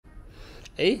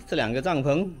哎，这两个帐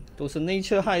篷都是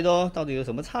Nature High 的哦，到底有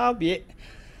什么差别？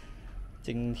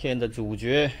今天的主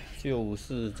角就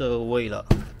是这位了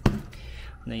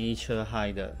 ，Nature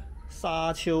High 的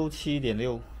沙丘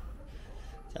7.6，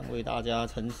将为大家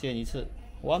呈现一次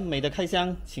完美的开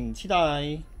箱，请期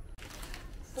待。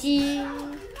激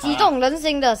动人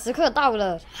心的时刻到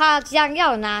了，他将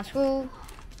要拿出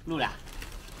录了。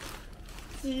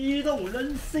激动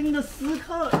人心的时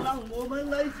刻，让我们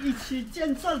来一起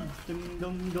见证！咚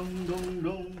咚咚咚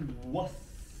咚，哇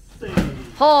塞！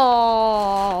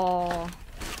哦，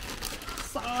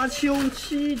沙丘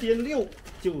7.6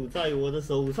就在我的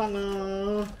手上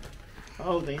了。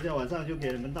好，等一下晚上就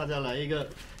给你们大家来一个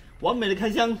完美的开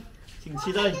箱，请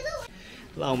期待。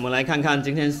让我们来看看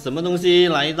今天什么东西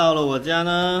来到了我家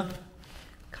呢？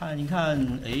看一看，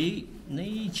哎。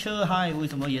Nature High 为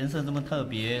什么颜色这么特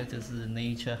别？这是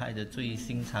Nature High 的最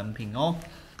新产品哦，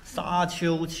沙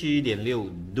丘7.6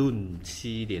 Dune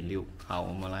 7.6。好，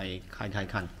我们来开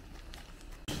看。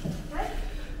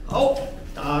好，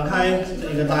打开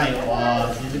这个袋，哇，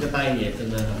其实这个袋也真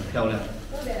的很漂亮。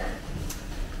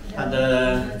它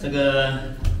的这个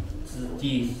质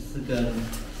地是跟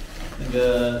那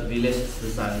个 Village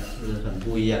 13是很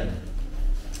不一样的。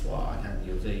哇，看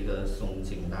有这一个松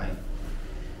紧带。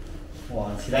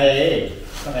哇，起来嘞！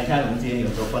上来看，我们今天有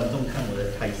个观众看我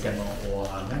的开箱哦。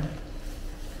哇，看，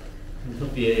很特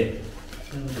别耶，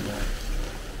这是什么？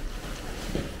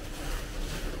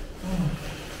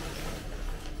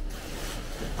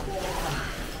哇，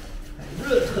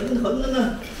热腾腾的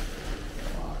呢！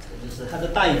哇，这就是它的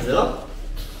袋子了，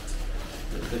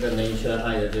有这个 Nature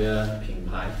High 的这个品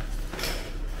牌，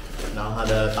然后它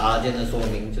的搭建的说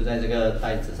明就在这个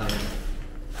袋子上面。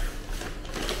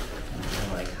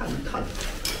看看，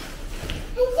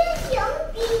很像熊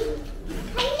饼，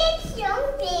很像熊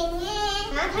饼哎！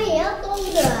啊，它也要动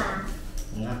的啊！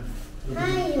哎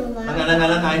呦妈！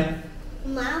拉开！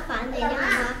麻烦的呀！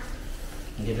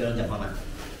你可以不要乱讲话吗？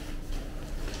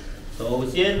首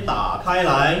先打开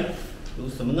来，有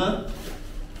什么呢？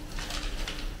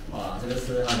哇，这个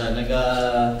是它的那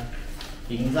个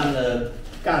屏障的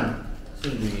杆，是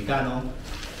铝杆哦。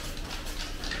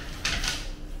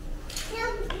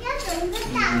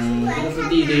这个是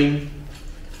地钉，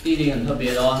地钉很特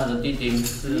别的哦，它的地钉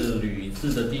是铝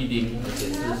制的地钉，而且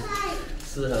是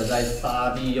适合在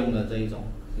沙地用的这一种，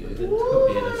有一个特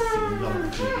别的形状的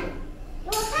地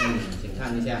钉。请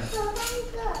看一下。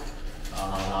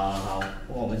好，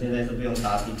不过我们现在是不用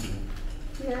搭地钉。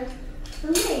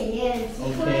很美耶。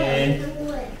OK。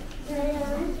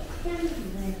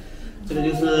这个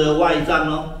就是外帐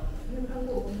哦。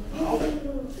好。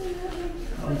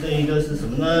这一个是什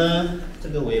么呢？这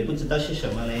个我也不知道是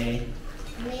什么嘞。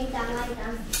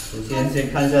首先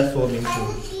看一下说明书。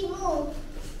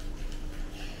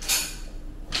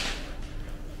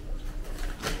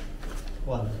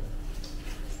哇，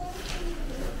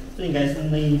这应该是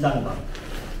内脏吧？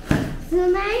是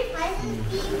吗？还是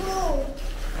积木？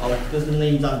哦，这是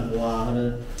内脏，哇，它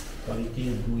的quality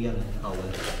很不一样，很好闻，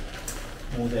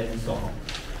摸起来很爽。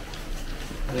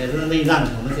OK，这是内脏，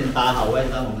我们先搭好外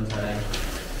帐，我们才来。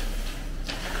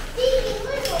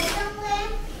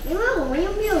因为我们又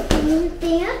没有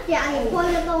钉要家里破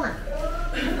得动啊。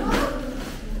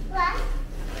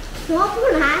怎么不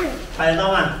来？拍得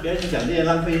到吗？不要去讲这些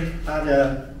浪费大家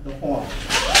的话。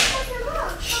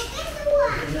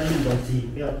人家录东西，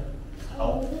不要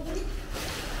吵。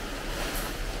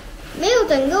没有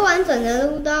整个完整的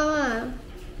录到啊。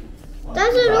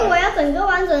但是如果要整个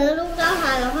完整的录到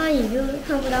它的话，你就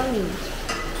看不到你。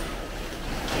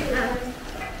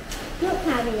又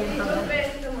卡别人好了。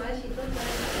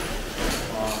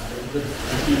哇，这个质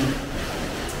地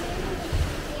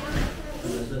真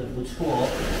的是很不错哦。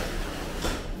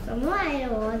什么来的？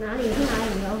我哪里是哪里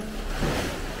哦？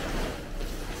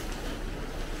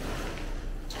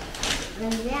人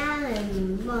家人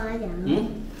帮我讲。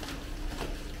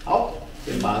好，先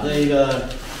把这一个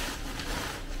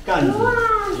杆子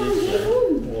接起来。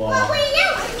哇！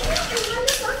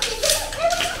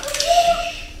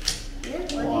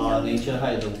哇，Nature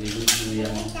High 的东西不一样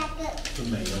哦，是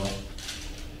美的哦。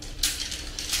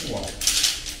哇！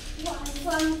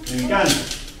铝杆，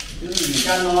就是铝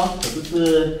杆哦，可不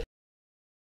是。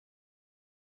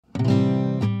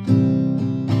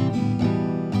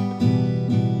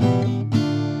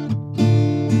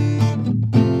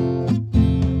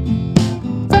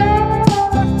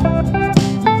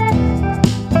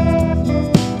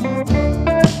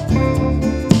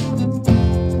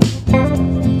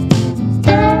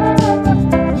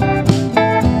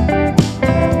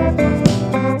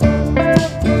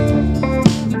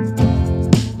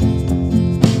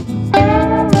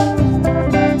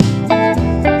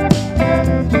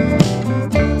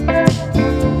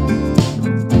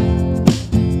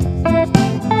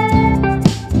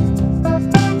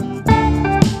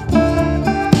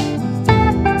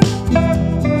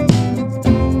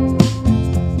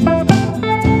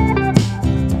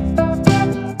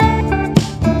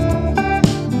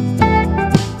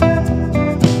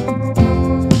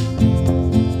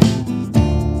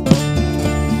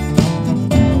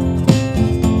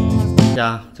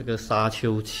这个沙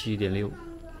丘7.6，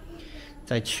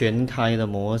在全开的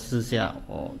模式下，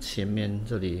前面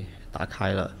这里打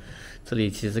开了，这里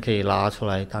其实可以拉出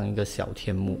来当一个小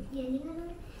天幕。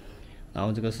然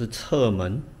后这个是侧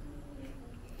门，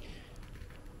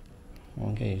我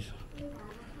们可以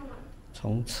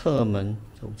从侧门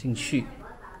走进去，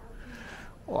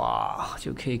哇，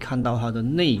就可以看到它的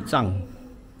内帐，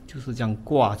就是这样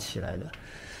挂起来的。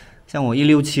像我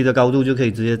167的高度就可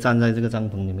以直接站在这个帐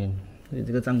篷里面，所以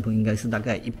这个帐篷应该是大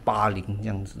概180这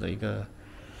样子的一个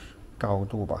高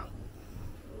度吧。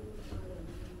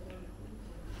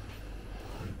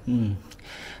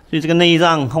所以这个内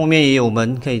帐后面也有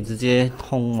门，可以直接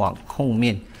通往后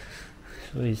面。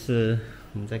所以是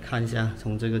我们再看一下，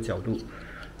从这个角度，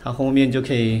它后面就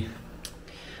可以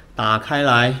打开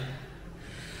来，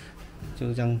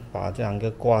就这样把这两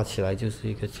个挂起来，就是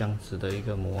一个这样子的一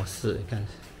个模式。你看，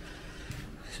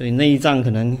所以内帐可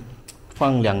能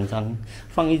放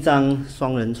一张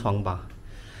双人床吧，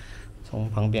从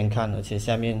旁边看，而且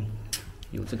下面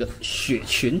有这个雪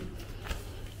裙。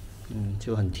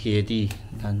就很贴地。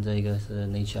你看这个是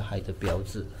NH Sand 的标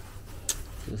志，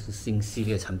这个是新系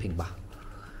列产品吧。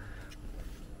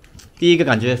第一个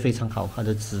感觉非常好，它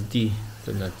的质地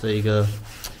真的，这一个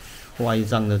外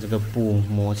帐的这个布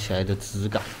摸起来的质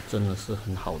感真的是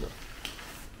很好的。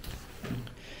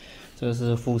这个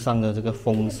是附上的这个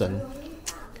风绳，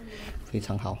非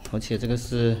常好，而且这个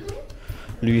是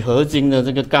铝合金的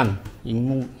这个杆，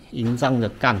营帐的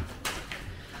杆。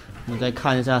我们再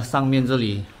看一下上面这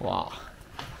里，哇，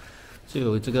就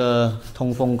有这个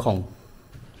通风孔。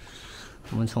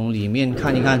我们从里面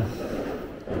看一看，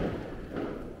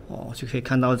就可以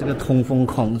看到这个通风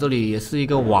孔这里也是一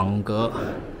个网格，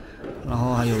然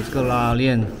后还有这个拉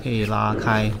链可以拉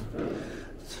开，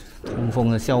通风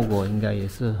的效果应该也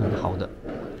是很好的。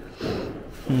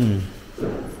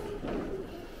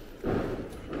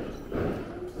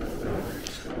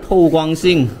透光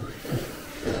性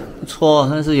不错，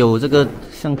但是有这个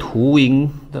像涂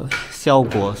银的效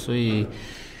果，所以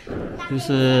就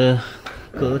是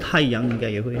隔太阳应该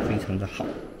也会非常的好。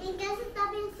应该是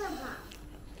大变色吧。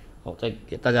好，再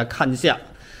给大家看一下，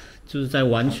就是在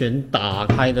完全打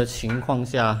开的情况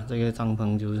下，这个帐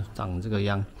篷就是长这个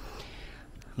样。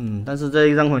但是这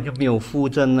一帐篷就没有附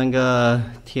赠那个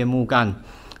天幕杆，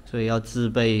所以要自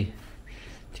备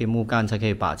天幕杆才可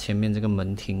以把前面这个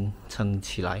门厅撑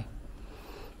起来。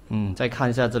再看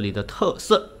一下这里的特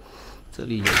色，这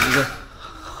里有一个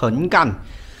横杆，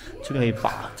就可以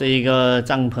把这一个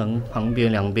帐篷旁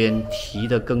边两边提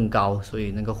得更高，所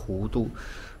以那个弧度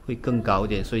会更高一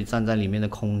点，所以站在里面的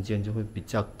空间就会比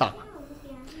较大。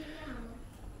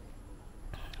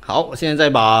好，我现在再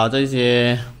把这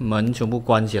些门全部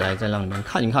关起来，再让你们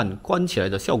看一看关起来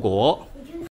的效果。